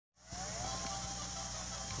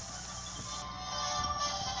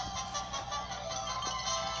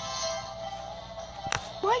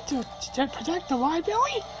to protect the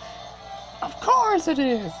library? Of course it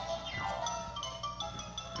is!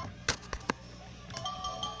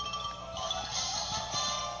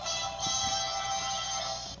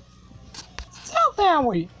 So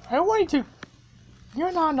family, are we to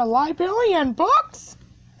turn on the library and books?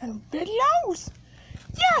 And videos?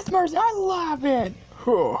 Yes, Mercy, I love it!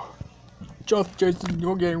 Huh. Just Jason,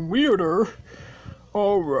 you're getting weirder.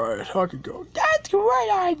 Alright, I can go. That's a great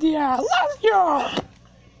idea! Let's go!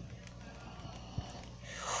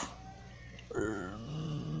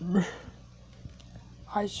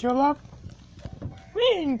 I sure love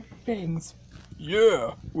reading things.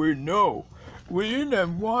 Yeah, we know. Reading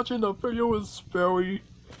and watching the video is very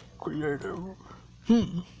creative.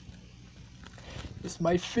 It's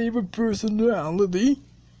my favorite personality.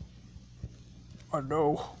 I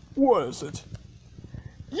know. What is it?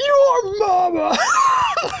 Your mama!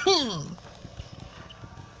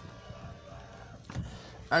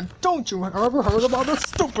 And don't you ever heard about the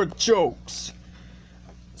stupid jokes?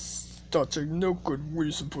 Such a no good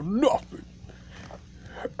reason for nothing.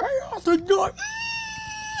 I also got...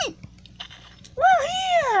 We're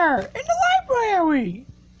here! In the library!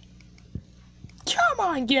 Come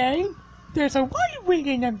on, gang! There's a lot of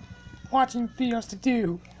reading and watching videos to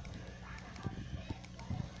do.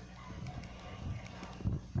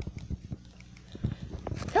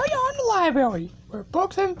 Here you are in the library, where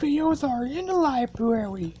books and videos are in the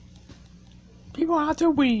library. People have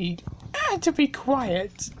to read, and to be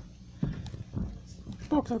quiet.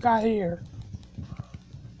 Books I've got here.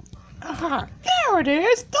 Aha, there it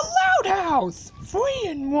is! The Loud House! 3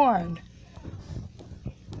 in 1.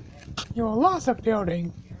 You're lost a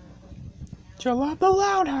building. You love the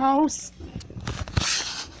Loud House.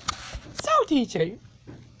 So, DJ,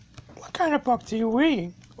 what kind of book do you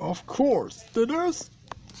read? Of course, it is.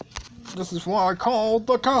 This is what I call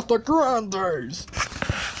the Casa Grandes.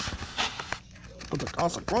 But the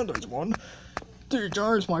Casa Grandes one,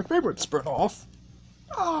 DJ is my favorite spin-off.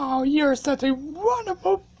 Oh, you're such a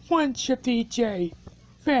wonderful friendship, DJ.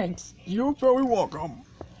 Thanks. You're very welcome.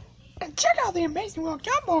 And check out the Amazing World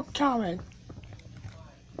Gumball comic.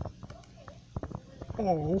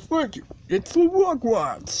 Oh, thank you. It's the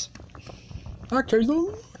Rugrats. Okay,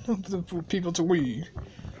 so for people to read.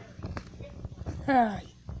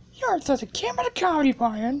 You're such a king of the comedy,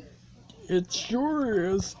 Brian. It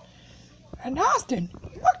sure is. And Austin,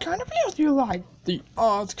 what kind of videos do you like? The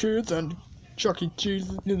Oz Kids and Chuck E.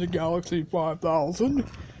 Cheese in the Galaxy 5000.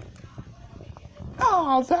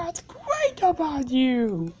 Oh, that's great about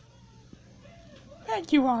you.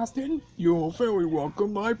 Thank you, Austin. You're very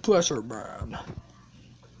welcome. My pleasure, man.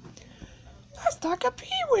 Let's talk to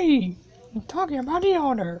Pee-wee. I'm talking about the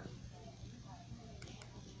owner.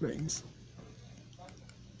 Thanks.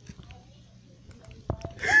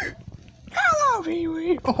 Hello,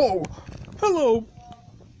 Pee-wee. Oh, hello,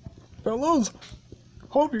 fellas.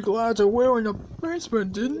 Hope you glad you're wearing a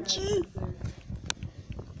basement, didn't you?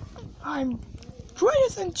 I'm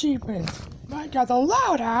greatest achievements. I got the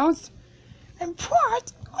Loud House, and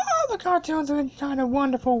plus all the cartoons and kind of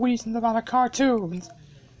wonderful reasons about the cartoons.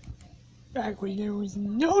 Back when there was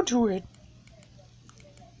no to it,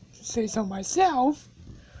 to say so myself.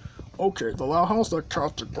 Okay, the Loud House, the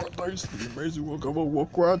Casa Grandes, the Amazing World of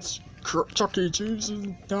Rugrats, Chuck E. Cheese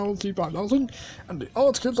in Galaxy 5000, and the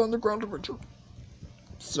Oz Kids Underground Adventure.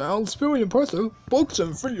 Sounds very impressive. Books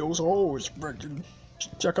and videos are always ranking.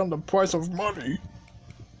 Check on the price of money.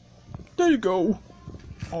 There you go.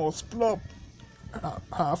 All split up.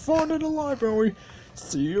 Have fun in the library.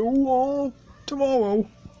 See you all tomorrow.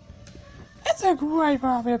 It's a great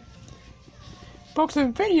hobby. Books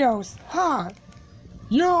and videos, huh?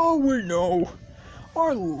 Yeah, we know.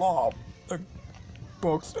 I love the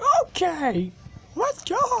books. Okay, let's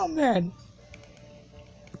go home then.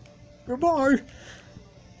 Goodbye.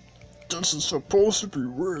 This is supposed to be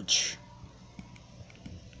rich.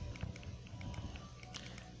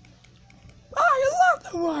 I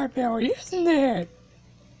love the library, isn't it?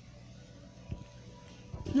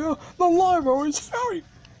 Yeah, the library is very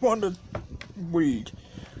fun to read.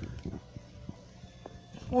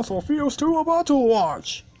 Also, feels too about to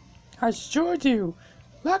watch. I sure do.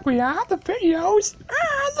 Luckily, I have the videos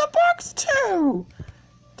and the books too.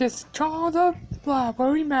 This is called the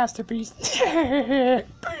Library Masterpiece. I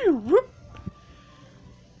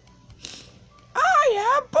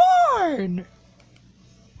am born.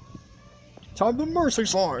 Time to Mercy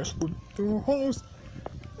Size with your host,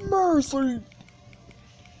 Mercy.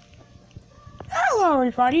 Hello,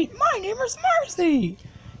 everybody. My name is Mercy.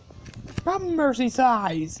 From Mercy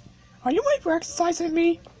Size. Are you ready for exercising with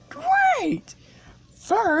me? Great.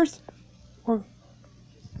 First, we'll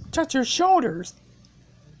touch your shoulders.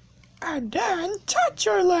 And then touch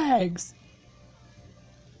your legs.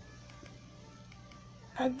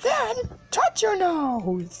 And then touch your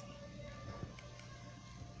nose.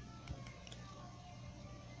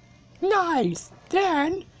 Nice.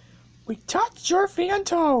 Then we touch your feet and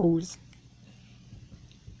toes.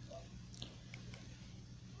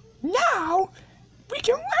 Now we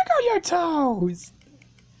can wiggle your toes.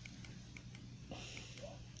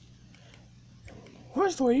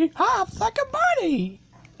 Whistly hops like a bunny.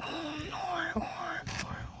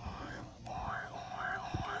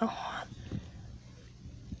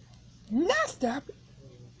 Next step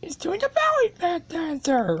is doing the belly pad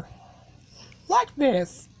dancer. Like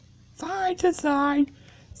this. Side to side,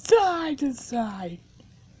 side to side.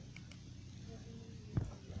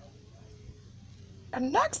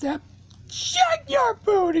 And next step, shake your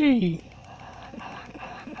booty.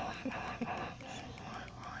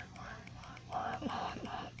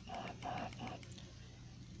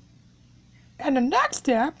 And the next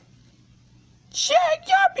step, shake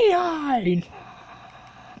your behind.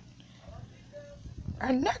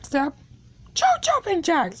 And next up, 2 jumping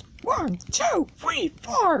jacks. 1, 2, 3,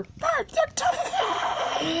 4, 5, 6,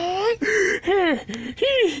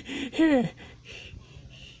 7.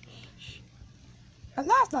 And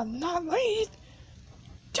last but not least,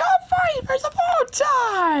 2 fighters of all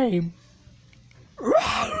time.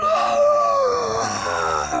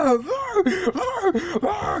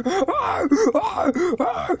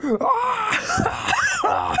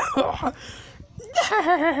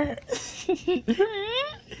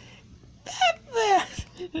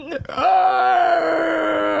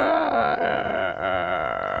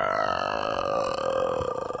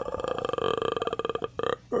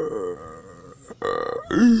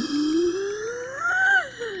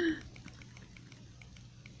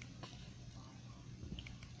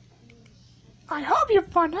 I hope you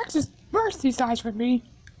find exercise with me.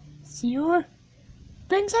 See you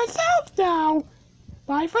things ourselves now.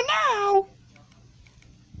 Bye for now.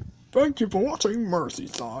 Thank you for watching Mercy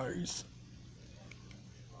Size.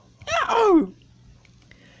 Oh!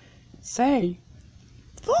 Say,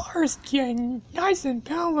 floor is getting nice and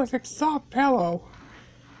pillow like a soft pillow.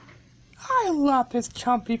 I love this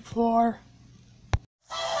comfy floor.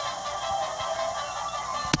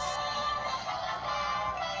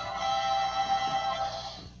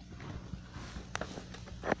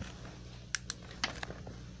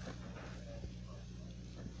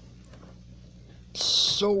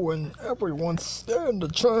 So when everyone stand a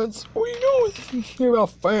chance, we know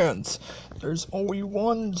about fans. There's only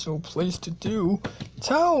one place to do.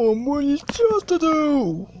 Tell him what he's just to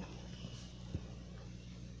do.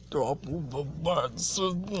 Double the bats,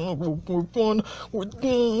 fun with.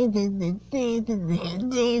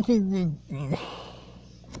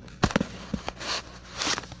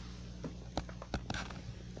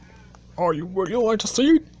 Are you ready to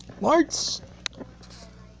see lights?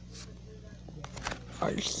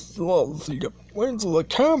 I still see the lens of the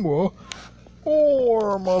camera,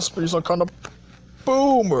 or must be some kind of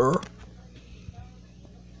boomer.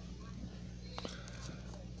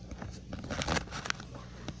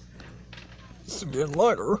 Is it getting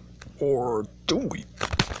lighter, or do we?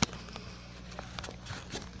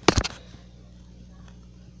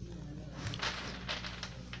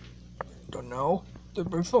 Don't know. The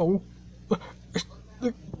before.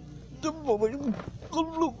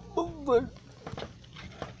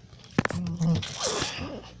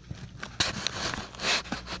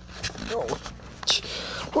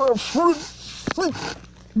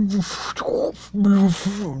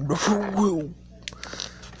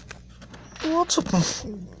 What's up?